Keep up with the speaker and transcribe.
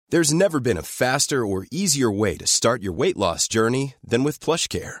There's never been a faster or easier way to start your weight loss journey than with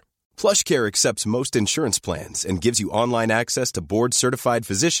PlushCare. PlushCare accepts most insurance plans and gives you online access to board-certified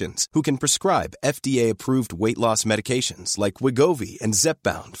physicians who can prescribe FDA-approved weight loss medications like Wegovy and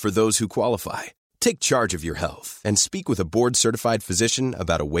Zepbound for those who qualify. Take charge of your health and speak with a board-certified physician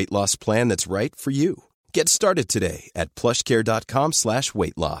about a weight loss plan that's right for you. Get started today at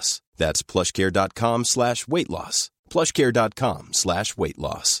plushcare.com/weight loss. That's plushcare.com/weight loss. plushcare.com/weight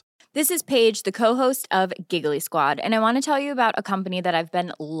loss. This is Paige, the co-host of Giggly Squad, and I want to tell you about a company that I've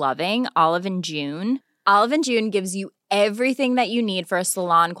been loving, Olive & June. Olive & June gives you everything that you need for a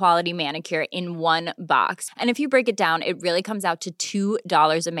salon-quality manicure in one box. And if you break it down, it really comes out to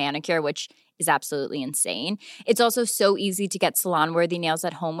 $2 a manicure, which is absolutely insane. It's also so easy to get salon-worthy nails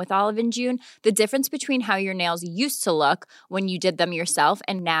at home with Olive & June. The difference between how your nails used to look when you did them yourself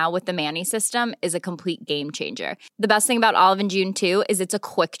and now with the Mani system is a complete game changer. The best thing about Olive & June, too, is it's a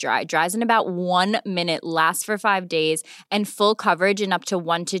quick dry. Dries in about 1 minute, lasts for 5 days, and full coverage in up to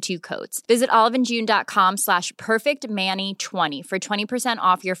 1 to 2 coats. Visit oliveandjune.com/perfectmani20 for 20%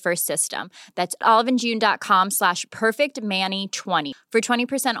 off your first system. That's oliveandjune.com/perfectmani20 for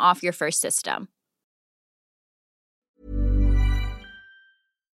 20% off your first system.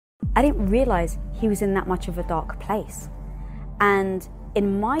 I didn't realize he was in that much of a dark place. And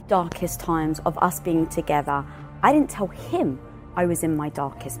in my darkest times of us being together, I didn't tell him I was in my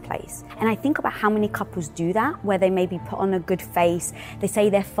darkest place. And I think about how many couples do that, where they maybe put on a good face, they say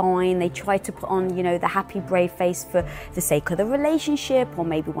they're fine, they try to put on, the happy, brave face for the sake of the relationship, or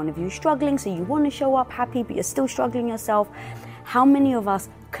maybe one of you is struggling, so you want to show up happy, but you're still struggling yourself. How many of us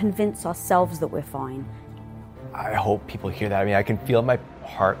convince ourselves that we're fine? I hope people hear that. I mean, I can feel my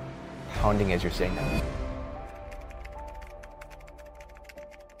heart pounding as you're saying that.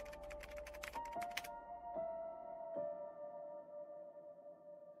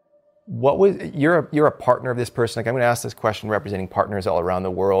 You're a partner of this person. Like, I'm going to ask this question representing partners all around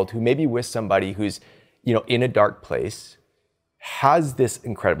the world who may be with somebody who's, in a dark place, has this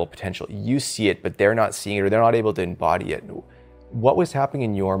incredible potential. You see it, but they're not seeing it, or they're not able to embody it. What was happening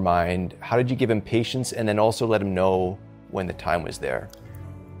in your mind? How did you give him patience and then also let him know when the time was there?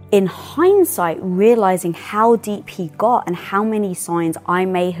 In hindsight, realizing how deep he got and how many signs I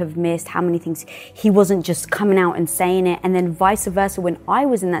may have missed, how many things he wasn't just coming out and saying it, and then vice versa, when I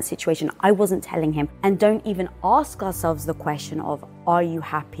was in that situation, I wasn't telling him. And don't even ask ourselves the question of, are you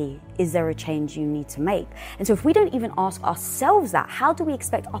happy? Is there a change you need to make? And so if we don't even ask ourselves that, how do we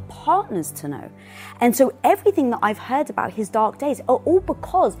expect our partners to know? And so everything that I've heard about his dark days are all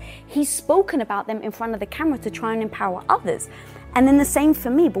because he's spoken about them in front of the camera to try and empower others. And then the same for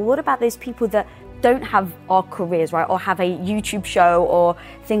me, but what about those people that don't have our careers, right? Or have a YouTube show or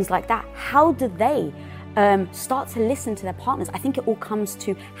things like that? How do they start to listen to their partners? I think it all comes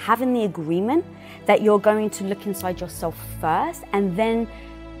to having the agreement that you're going to look inside yourself first and then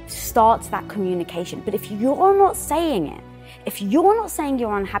start that communication. But if you're not saying it, if you're not saying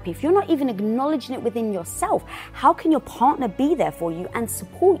you're unhappy, if you're not even acknowledging it within yourself, how can your partner be there for you and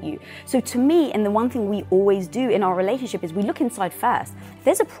support you? So to me, and the one thing we always do in our relationship is we look inside first. If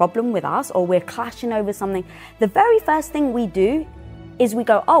there's a problem with us or we're clashing over something, the very first thing we do is we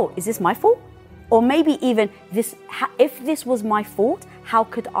go, oh, is this my fault? Or maybe even if this was my fault, how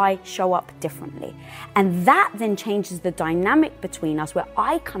could I show up differently? And that then changes the dynamic between us, where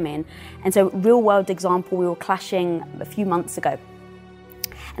I come in. And so, real world example, we were clashing a few months ago.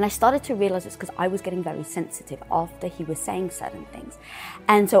 And I started to realize it's because I was getting very sensitive after he was saying certain things.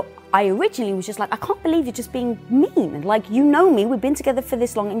 And so I originally was just like, I can't believe you're just being mean. Like, you know me, we've been together for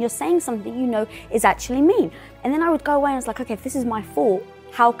this long, and you're saying something you know is actually mean. And then I would go away and I was like, okay, if this is my fault,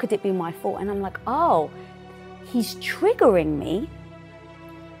 how could it be my fault? And I'm like, oh, he's triggering me.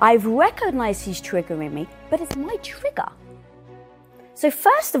 I've recognized he's triggering me, but it's my trigger. So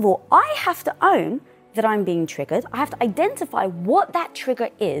first of all, I have to own that I'm being triggered. I have to identify what that trigger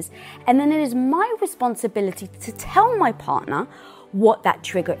is. And then it is my responsibility to tell my partner what that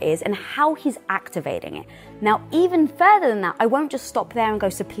trigger is and how he's activating it. Now, even further than that, I won't just stop there and go,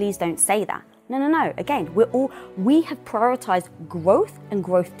 so please don't say that. No. Again, we have prioritized growth and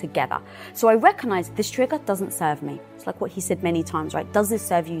growth together. So I recognize this trigger doesn't serve me. It's like what he said many times, right? Does this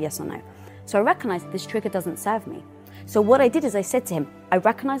serve you? Yes or no? So I recognize this trigger doesn't serve me. So what I did is I said to him, I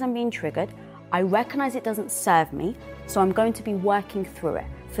recognize I'm being triggered. I recognize it doesn't serve me. So I'm going to be working through it.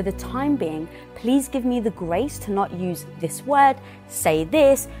 For the time being, please give me the grace to not use this word, say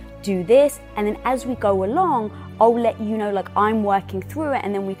this, do this. And then as we go along, I'll let you know, like, I'm working through it,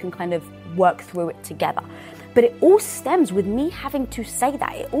 and then we can kind of work through it together. But it all stems with me having to say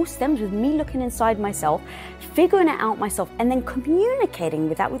that. It all stems with me looking inside myself, figuring it out myself, and then communicating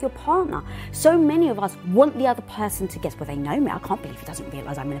with that with your partner. So many of us want the other person to guess, well, they know me. I can't believe he doesn't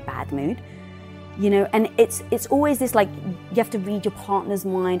realize I'm in a bad mood. You know, and it's always this, like, you have to read your partner's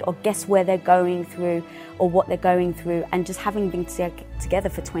mind or guess where they're going through or what they're going through. And just having been together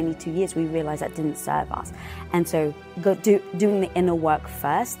for 22 years, we realized that didn't serve us. And so doing the inner work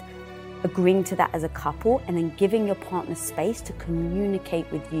first, agreeing to that as a couple, and then giving your partner space to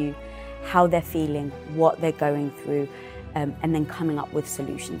communicate with you how they're feeling, what they're going through, and then coming up with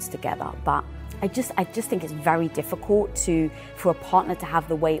solutions together. But I just think it's very difficult for a partner to have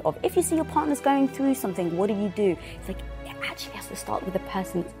the weight of, if you see your partner's going through something, what do you do? It's like, it actually has to start with the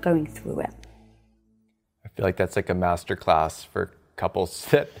person that's going through it. I feel like that's like a master class for couples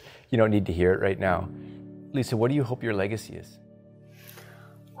that you don't need to hear it right now. Lisa, what do you hope your legacy is?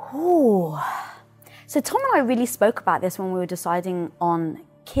 Oh, so Tom and I really spoke about this when we were deciding on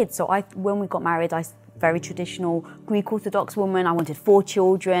kids. So when we got married, I very traditional Greek Orthodox woman. I wanted 4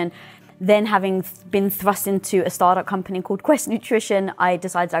 children. Then, having been thrust into a startup company called Quest Nutrition, I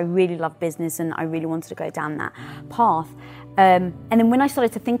decided I really love business and I really wanted to go down that path. And then when I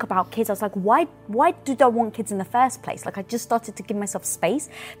started to think about kids, I was like, why did I want kids in the first place? Like, I just started to give myself space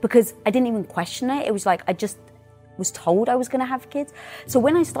because I didn't even question it. It was like, I just was told I was going to have kids. So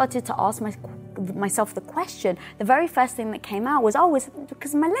when I started to ask myself the question, the very first thing that came out was, oh, it's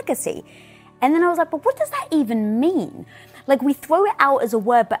because of my legacy. And then I was like, but what does that even mean? Like, we throw it out as a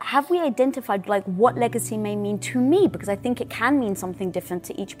word, but have we identified like what legacy may mean to me? Because I think it can mean something different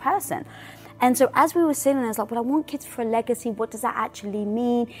to each person. And so as we were sitting there, I was like, well, I want kids for a legacy. What does that actually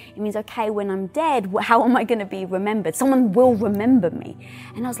mean? It means, okay, when I'm dead, how am I going to be remembered? Someone will remember me.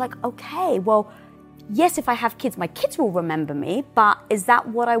 And I was like, okay, well, yes, if I have kids, my kids will remember me, but is that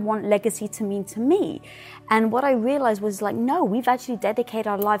what I want legacy to mean to me? And what I realized was, like, no, we've actually dedicated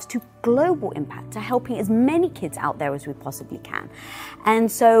our lives to global impact, to helping as many kids out there as we possibly can.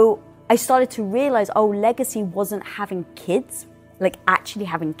 And so I started to realize, oh, legacy wasn't having kids, like actually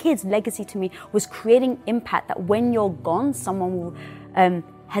having kids. Legacy to me was creating impact that when you're gone, someone will,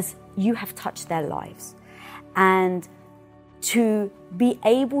 you have touched their lives. And to be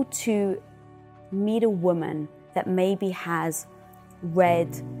able to meet a woman that maybe has read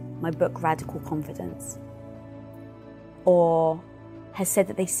my book Radical Confidence, or has said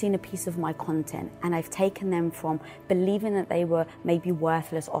that they've seen a piece of my content and I've taken them from believing that they were maybe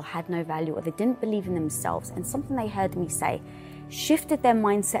worthless or had no value, or they didn't believe in themselves, and something they heard me say shifted their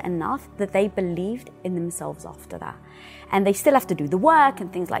mindset enough that they believed in themselves after that. And they still have to do the work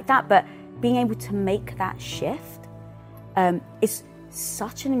and things like that, but being able to make that shift is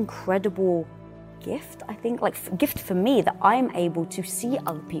such an incredible gift, I think, like gift for me, that I'm able to see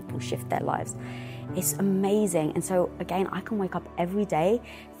other people shift their lives. It's amazing. And so again, I can wake up every day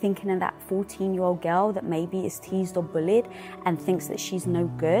thinking of that 14-year-old girl that maybe is teased or bullied and thinks that she's no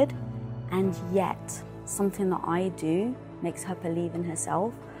good, and yet something that I do makes her believe in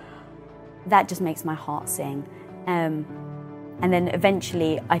herself. That just makes my heart sing. And then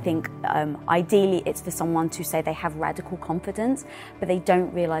eventually, I think, ideally, it's for someone to say they have radical confidence, but they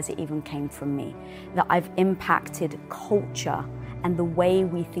don't realize it even came from me. That I've impacted culture and the way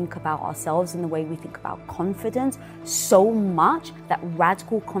we think about ourselves and the way we think about confidence so much that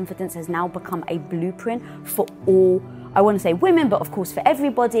radical confidence has now become a blueprint for all, I want to say women, but of course for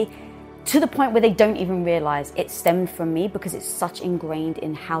everybody, to the point where they don't even realize it stemmed from me, because it's such ingrained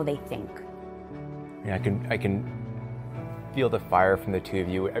in how they think. Yeah, I can feel the fire from the two of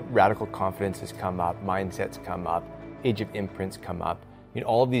you. Radical confidence has come up, mindsets come up, age of imprints come up. I mean,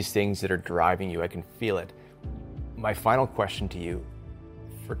 all of these things that are driving you, I can feel it. My final question to you,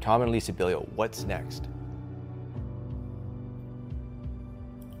 for Tom and Lisa Bilyeu, what's next?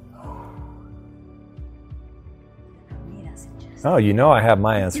 Oh, you know I have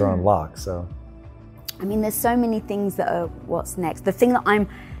my answer on lock, so. I mean, there's so many things that are what's next. The thing that I'm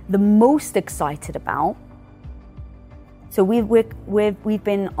the most excited about, so we've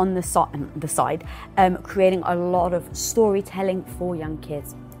been on the side creating a lot of storytelling for young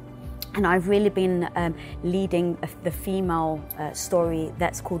kids. And I've really been leading the female story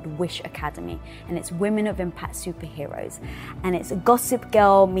that's called Wish Academy. And it's Women of Impact Superheroes. And it's a Gossip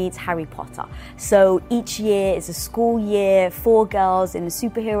Girl meets Harry Potter. So each year is a school year for girls in the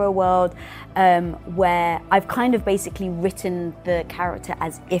superhero world, where I've kind of basically written the character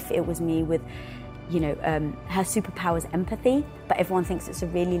as if it was me, with her superpower is empathy, but everyone thinks it's a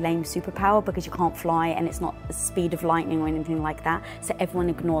really lame superpower because you can't fly and it's not the speed of lightning or anything like that. So everyone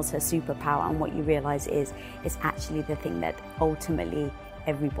ignores her superpower, and what you realize is it's actually the thing that ultimately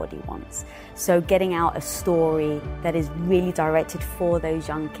everybody wants. So getting out a story that is really directed for those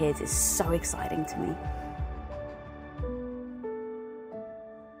young kids is so exciting to me.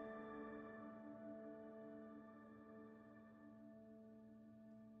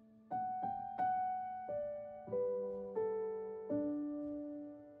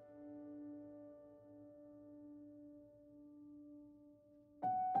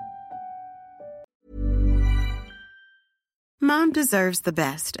 Mom deserves the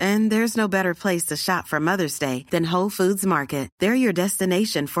best, and there's no better place to shop for Mother's Day than Whole Foods Market. They're your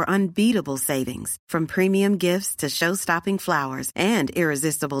destination for unbeatable savings, from premium gifts to show-stopping flowers and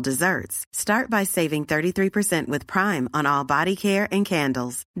irresistible desserts. Start by saving 33% with Prime on all body care and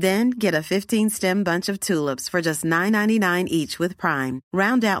candles. Then get a 15-stem bunch of tulips for just $9.99 each with Prime.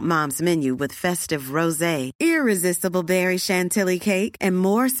 Round out Mom's menu with festive rosé, irresistible berry chantilly cake, and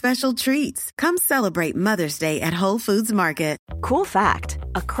more special treats. Come celebrate Mother's Day at Whole Foods Market. Cool fact,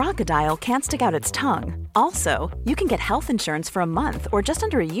 a crocodile can't stick out its tongue. Also, you can get health insurance for a month or just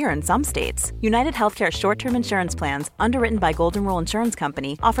under a year in some states. United Healthcare short-term insurance plans, underwritten by Golden Rule Insurance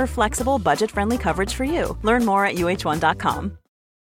Company, offer flexible, budget-friendly coverage for you. Learn more at uh1.com.